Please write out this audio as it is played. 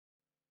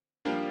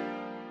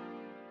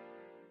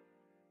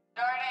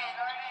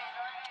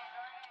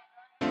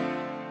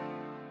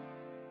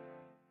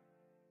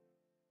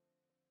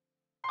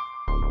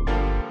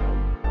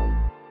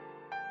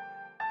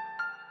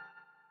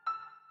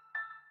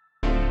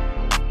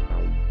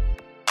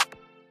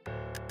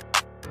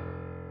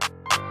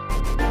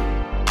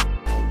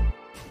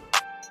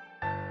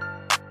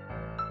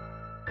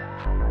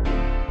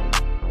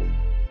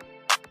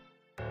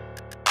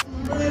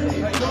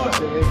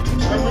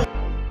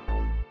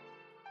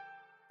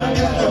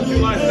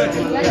July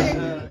 2nd.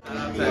 Shout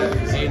out to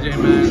AJ,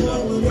 man,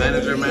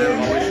 manager,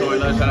 man, always showing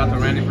love. Shout out to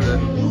Randy for the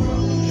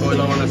showing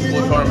love on the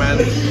school tour, man.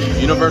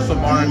 Universal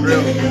Bar and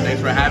Grill,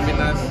 thanks for having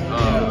us.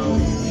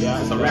 Yeah,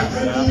 it's a wrap.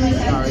 You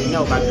already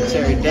know about to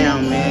tear it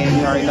down, man.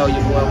 You already know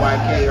your boy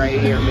YK right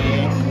here,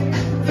 man.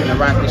 Finna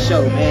rock the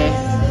show, man.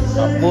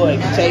 My boy,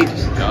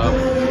 Contagious. You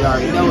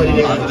already know what it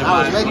is.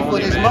 I was ready for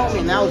this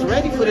moment. I was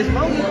ready for this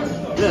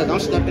moment. Look, I'm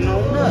stepping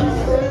on up.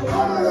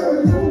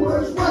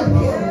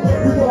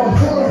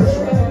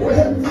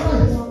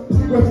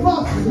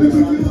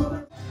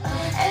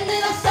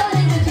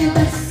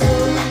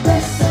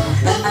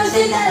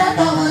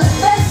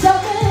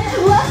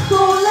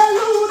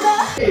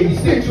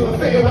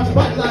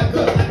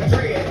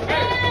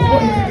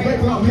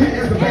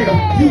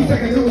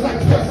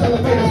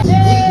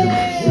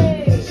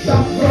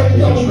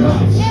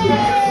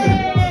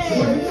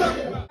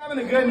 Having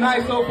a good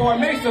night so far.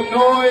 Make some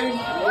noise.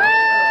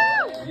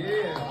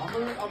 Yeah,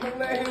 I'm gonna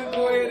let him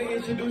go ahead and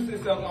introduce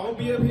himself. I'm gonna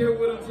be up here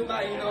with him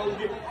tonight, you know,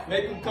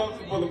 make him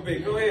comfortable a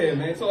bit. Go ahead,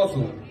 man. Talk to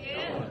him.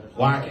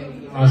 YK,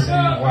 you know what I'm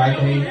saying?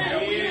 YK.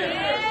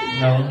 You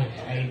know,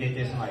 I ain't did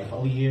this in like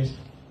 4 years.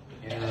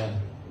 And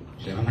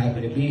shit, I'm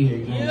happy to be here,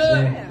 you know what I'm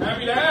saying?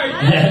 Happy to have you.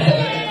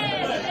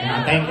 And I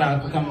thank y'all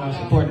for coming out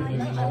supporting me, you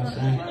know what I'm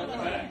saying?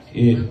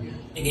 Yeah.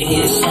 Nigga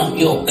hit something,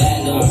 you a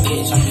bad little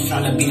bitch. I'm just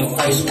tryna be the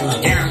first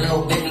one. Damn,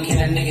 little baby, can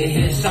a nigga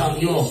hit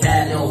something? You a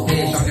bad little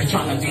bitch. I'm just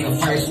tryna be the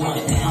first one.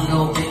 Damn,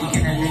 little baby,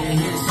 can a nigga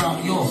hit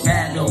something? You a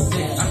bad little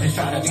bitch. I'm just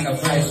tryna be the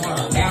first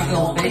one. Damn,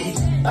 little baby,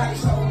 body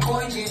so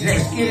gorgeous.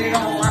 Let's get it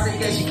on. I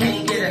think that she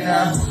can't get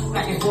enough.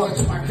 Back and forth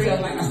to my crib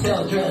like I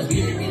sell drugs.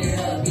 Beat it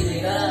up, beat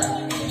it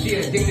up. She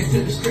addicted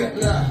to the strip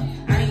club.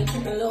 I ain't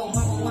tripping, little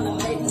mama wanna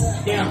make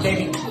love. Damn,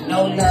 baby,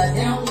 no love.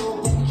 Damn,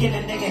 little baby, can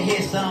a nigga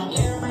hit something?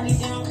 Everybody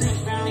down, Chris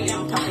Brown,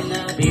 I'm popping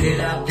up. Beat it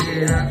up,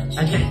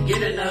 I can't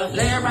get enough.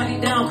 Lay everybody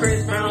down,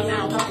 Chris Brown,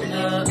 now I'm popping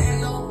up.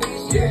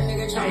 Yeah,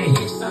 nigga trying to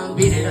hit something.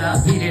 Beat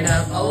it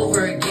up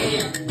over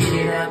again. Beat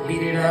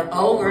it up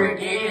over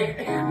again.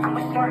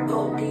 I'ma start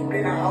go deep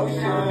in the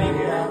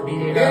ocean.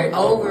 Beat it up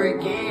over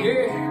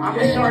again.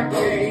 I'ma start go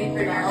deep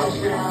in the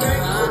ocean.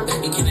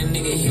 Baby, can a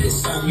nigga hit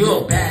something? You a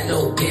bad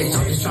little bitch.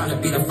 I'm just trying to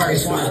be the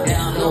first one.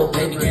 Down low,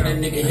 baby, can a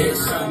nigga hit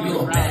something? You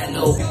a bad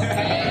little bitch. I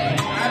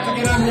have to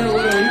get up there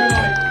with him.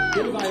 He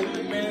was like,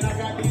 man, I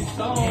got these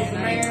songs,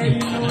 man. You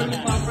know, this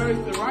is my first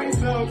to write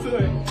something to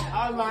it.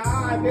 I was like,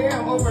 ah,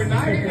 damn,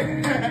 overnight.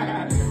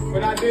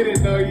 But I did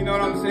it though, you know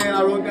what I'm saying?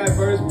 I wrote that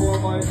verse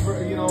for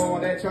him, you know,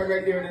 on that track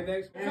right there in the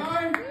next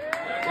time.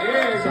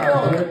 Yeah, shout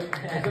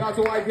out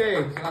to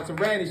YK, shout out to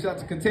Randy, shout out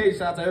to Contagious,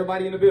 shout out to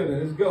everybody in the building.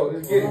 Let's go,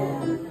 let's get it.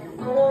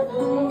 Talk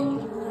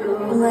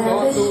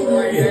to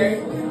YK.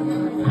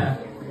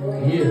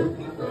 Yeah.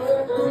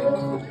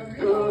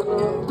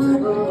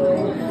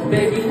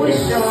 Baby,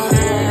 what's your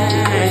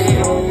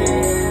name?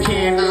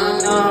 Can I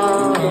know?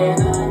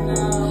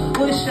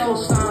 What's your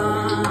sign?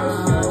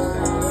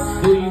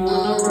 Do you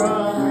wanna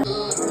run?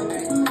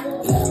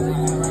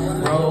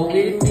 Roll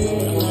with me.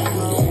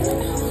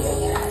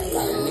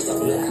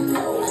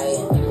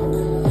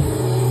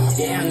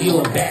 Damn, you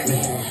a bad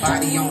man.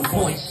 Body on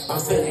point. I'm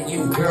feeling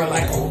you, girl,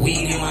 like a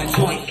weed in my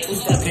joint. I'm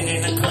stepping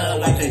in the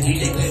club like the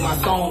DJ play my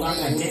song. I'm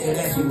that nigga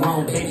that you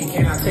want, baby,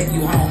 can I take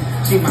you home?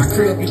 See my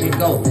crib, you can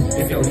go.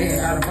 If your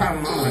nigga got a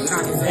problem, I'ma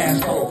knock his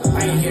ass off.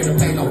 I ain't here to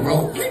play no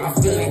role. I'm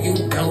feeling you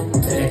dope. To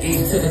the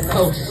east, to the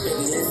coast.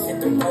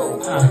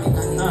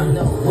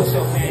 What's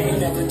your name?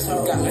 Never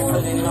told. Got me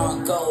feeling all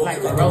gold.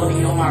 Like the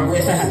rollie on my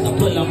wrist, I had to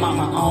put them on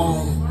my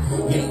own.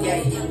 Yeah,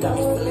 you got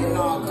me feeling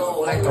all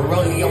gold. Like the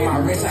rollie on my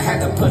wrist, I had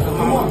to put them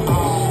on my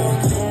own.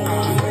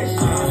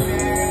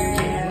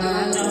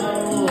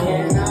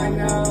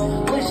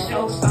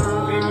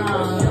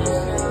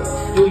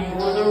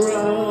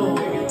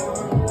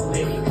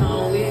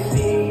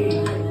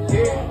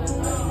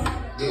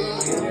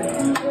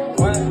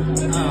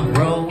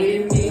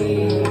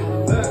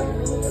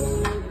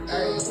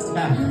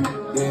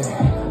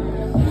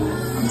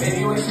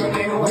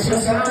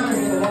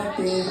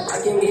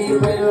 I can get you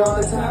better all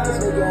the time,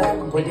 so go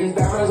ahead. Put these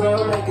diamonds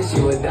on, make it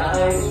you a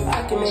dime.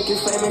 I can make you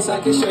famous,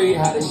 I can show you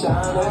how to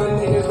shine. All the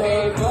niggas, they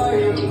ain't for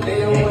you, they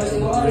don't want to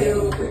for you.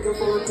 Looking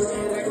for a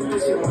plan, I can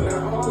put you on the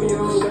home, you.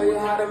 Show you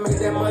how to make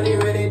that money,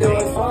 really do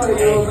it for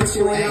you. Put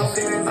you in your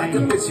feelings, I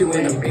can put you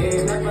in a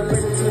bin. I can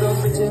listen to those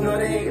bitches, no,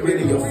 they ain't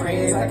really your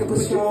friends. I can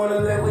put you on a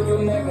level you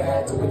never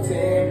had to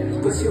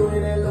pretend. Put you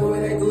in that Louis,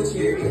 that Gucci,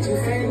 to get you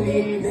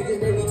handy. Niggas,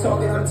 they be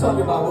talking, I'm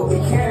talking about what we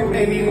can,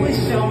 baby. What's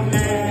your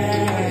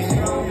name?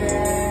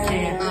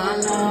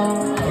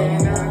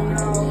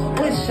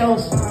 What's your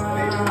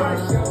sign?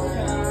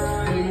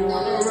 Do you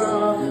wanna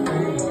run?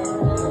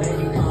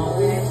 Baby, come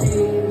with me.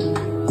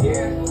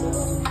 Yeah.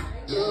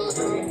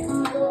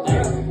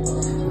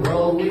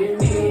 Roll with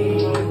me.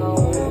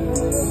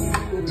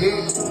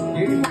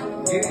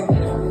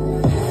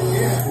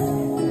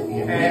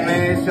 Hey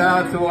man,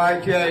 shout out to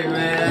YK,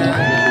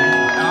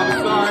 man. I'm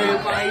sorry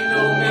if I,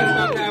 messed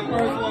up that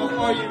first one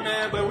for you,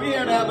 man, but we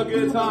here to have a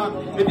good time.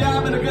 If y'all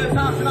having a good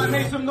time tonight,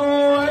 make some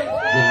noise.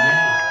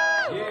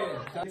 Yeah.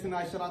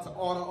 tonight. Shout out to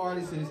all the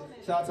artists.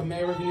 Shout out to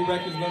Man Revenue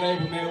Records, no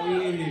label, man.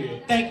 We in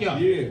here. Thank y'all.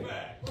 Yeah.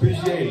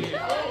 Appreciate it.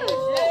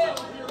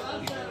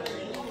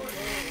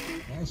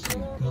 That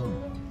shit cool.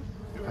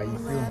 How you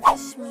feel?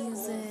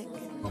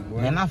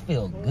 Man, I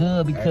feel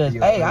good because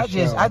hey, I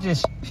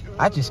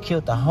just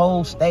killed the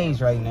whole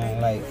stage right now.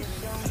 Like,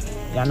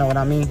 y'all know what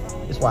I mean?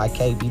 That's why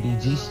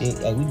Ykbbg shit.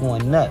 Hey, we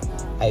going nuts.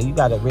 Hey, you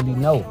gotta really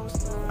know.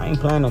 I ain't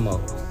playing no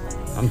more.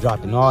 I'm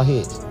dropping all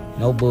hits.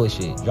 No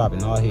bullshit.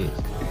 Dropping all hits.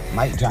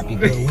 Might drop your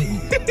girl with me.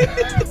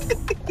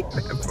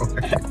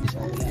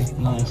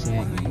 You know what I'm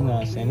saying? You know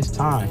what I'm saying? It's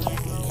time.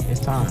 It's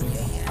time.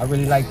 I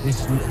really like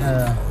this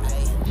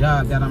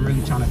job that I'm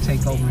really trying to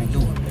take over and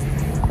do.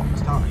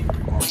 It's time.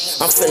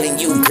 I'm feeling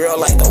you, girl,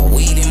 like the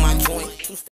weed in my joint.